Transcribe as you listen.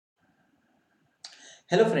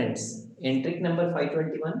Hello friends, in trick number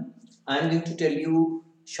 521, I am going to tell you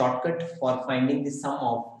shortcut for finding the sum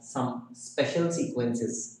of some special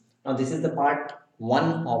sequences. Now this is the part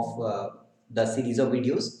 1 of the series of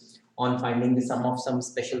videos on finding the sum of some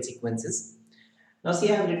special sequences. Now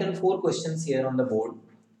see, I have written 4 questions here on the board.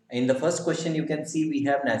 In the first question you can see we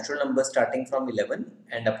have natural numbers starting from 11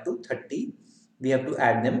 and up to 30. We have to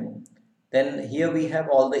add them. Then here we have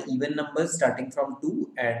all the even numbers starting from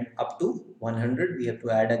 2 and up to 100. We have to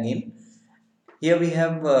add again. Here we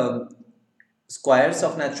have squares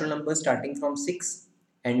of natural numbers starting from 6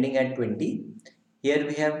 ending at 20. Here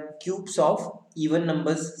we have cubes of even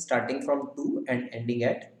numbers starting from 2 and ending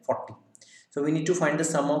at 40. So we need to find the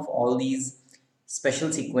sum of all these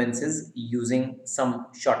special sequences using some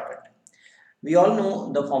shortcut. We all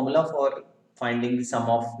know the formula for finding the sum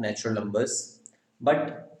of natural numbers,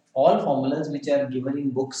 but all formulas which are given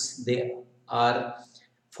in books, they are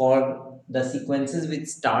for the sequences which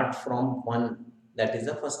start from 1, that is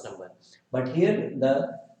the first number. But here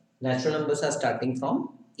the natural numbers are starting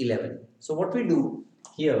from 11. So what we do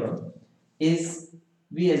here is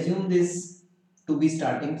we assume this to be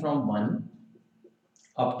starting from 1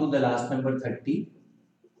 up to the last number 30.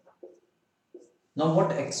 Now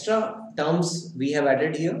what extra terms we have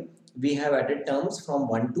added here? We have added terms from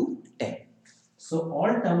 1 to 10. So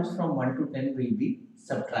all terms from 1 to 10 will be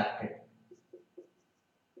subtracted.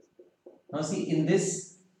 Now see, in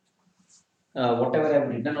this whatever I have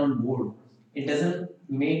written on board, it doesn't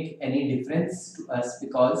make any difference to us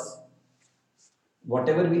because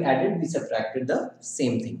whatever we added, we subtracted the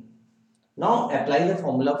same thing. Now apply the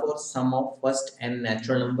formula for sum of first n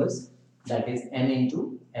natural numbers, that is n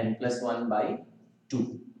into n plus 1 by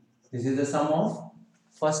 2. This is the sum of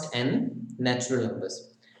first n natural numbers.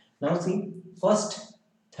 Now see, first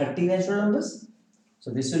 30 natural numbers.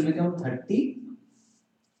 So this will become 30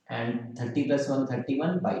 and 30 plus 1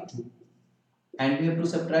 31 by 2. And we have to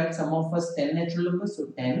subtract sum of first 10 natural numbers.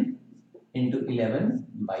 So 10 into 11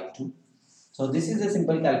 by 2. So this is a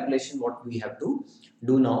simple calculation what we have to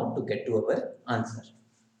do now to get to our answer.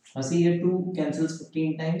 Now see here 2 cancels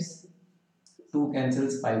 15 times, 2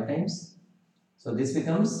 cancels 5 times. So this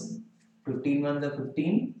becomes 15 1 the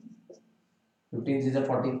 15, 15 is a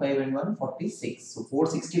 45 and 1 46. So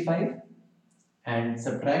 465 and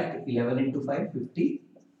subtract 11 into 5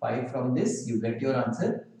 55 from this you get your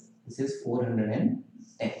answer. This is 410.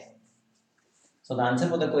 So the answer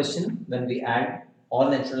for the question when we add all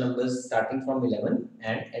natural numbers starting from 11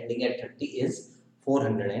 and ending at 30 is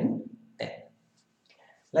 410.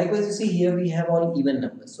 Likewise, you see here we have all even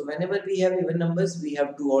numbers. So whenever we have even numbers, we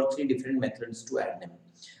have 2 or 3 different methods to add them.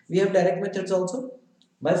 We have direct methods also.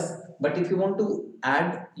 But if you want to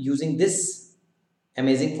add using this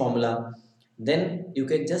amazing formula, then you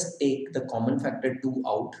can just take the common factor 2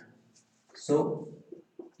 out. So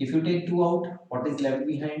if you take 2 out, what is left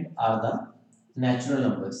behind are the natural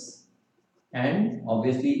numbers. And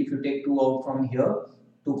obviously, if you take 2 out from here,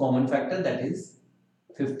 2 common factor, that is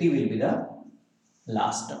 50 will be the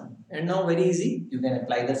last term. And now very easy, you can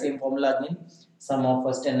apply the same formula again. Sum of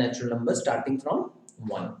first n natural numbers starting from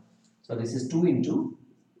 1. So this is 2 into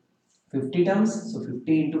 50 terms. So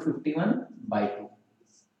 50 into 51 by 2.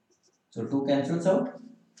 So 2 cancels out.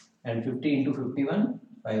 And 50 into 51,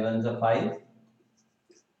 5 1s are 5.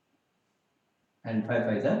 And 5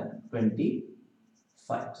 5s are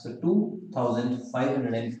 25. So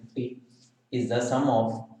 2550 is the sum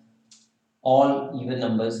of all even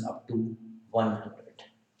numbers up to 100.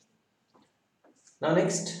 Now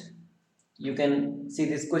next, you can see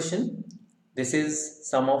this question. This is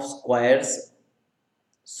sum of squares.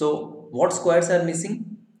 So what squares are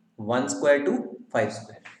missing? 1 square to 5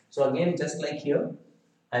 square. So again, just like here,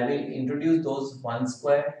 I will introduce those 1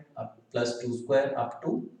 square up plus 2 square up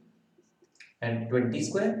to and 20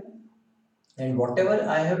 square. And whatever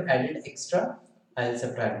I have added extra, I will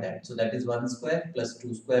subtract that. So that is 1 square plus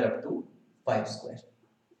 2 square up to 5 square.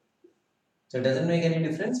 So it doesn't make any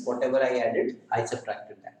difference. Whatever I added, I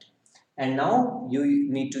subtracted that. And now you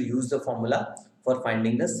need to use the formula for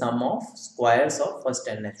finding the sum of squares of first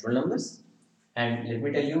 10 natural numbers. And let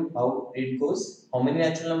me tell you how it goes. How many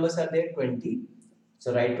natural numbers are there? 20.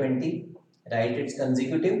 So write 20, write its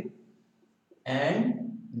consecutive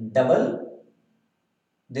and double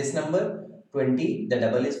this number 20, the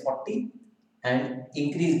double is 40 and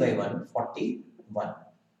increase by 1, 41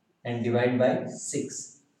 and divide by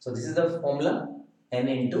 6. So this is the formula n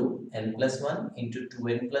into n plus 1 into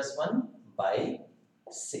 2n plus 1 by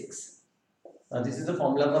 6. Now this is the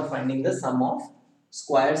formula for finding the sum of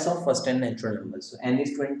squares of first n natural numbers. So n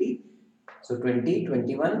is 20. So 20,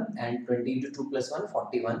 21 and 20 into 2 plus 1,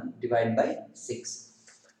 41 divided by 6.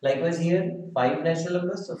 Likewise here 5 natural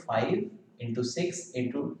numbers, so 5 into 6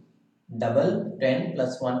 into double 10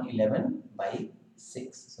 plus 1 11 by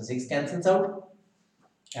 6. So 6 cancels out,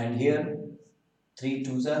 and here 3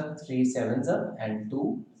 twos are 3 sevens are, and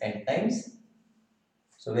 2 10 times.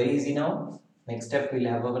 So very easy now. Next step we'll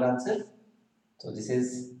have our answer. So this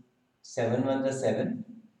is 7 ones are 7,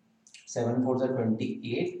 7 fours are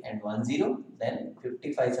 28, and 1 0. Then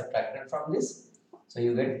 55 subtracted from this. So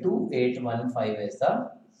you get 2815 as the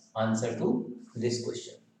answer to this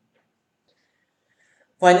question.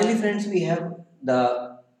 Finally, friends, we have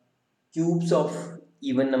the cubes of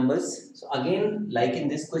even numbers. So again, like in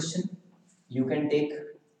this question, you can take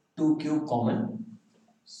 2 cube common.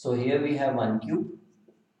 So here we have 1 cube,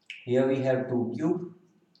 here we have 2 cube,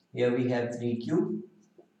 here we have 3 cube,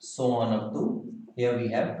 so on up to here we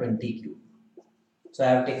have 20 cube. So I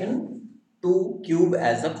have taken 2 cube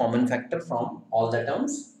as the common factor from all the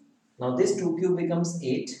terms. Now this 2 cube becomes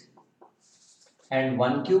 8, and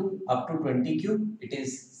 1 cube up to 20 cube, it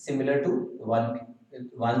is similar to 1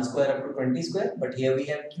 square up to 20 square, but here we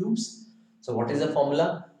have cubes. So what is the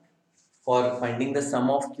formula for finding the sum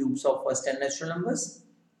of cubes of first 10 natural numbers?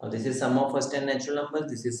 Now this is sum of first 10 natural numbers,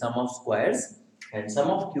 this is sum of squares, and sum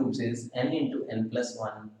of cubes is n into n plus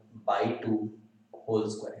 1 by 2 whole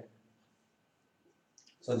square.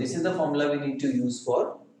 So this is the formula we need to use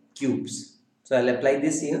for cubes. So I'll apply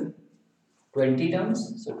this here. 20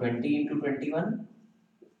 terms, so 20 into 21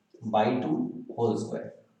 by 2 whole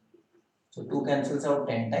square. So 2 cancels out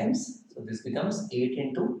 10 times, so this becomes 8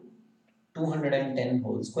 into 210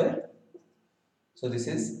 whole square. So this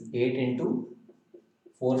is 8 into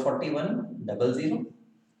 44100.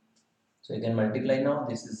 So you can multiply now,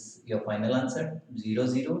 this is your final answer, 0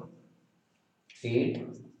 0 8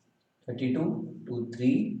 32 2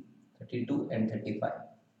 3 32 and 35.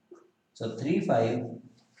 So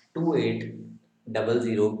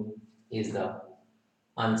 352800 is the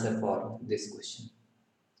answer for this question.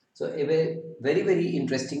 So a very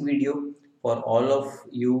interesting video for all of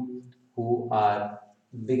you who are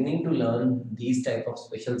beginning to learn these type of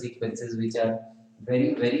special sequences which are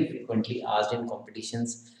very frequently asked in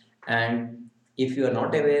competitions. And if you are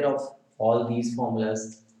not aware of all these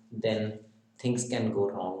formulas, then things can go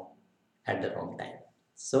wrong at the wrong time.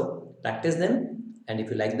 So practice them, and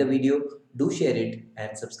if you like the video, do share it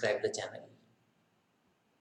and subscribe the channel.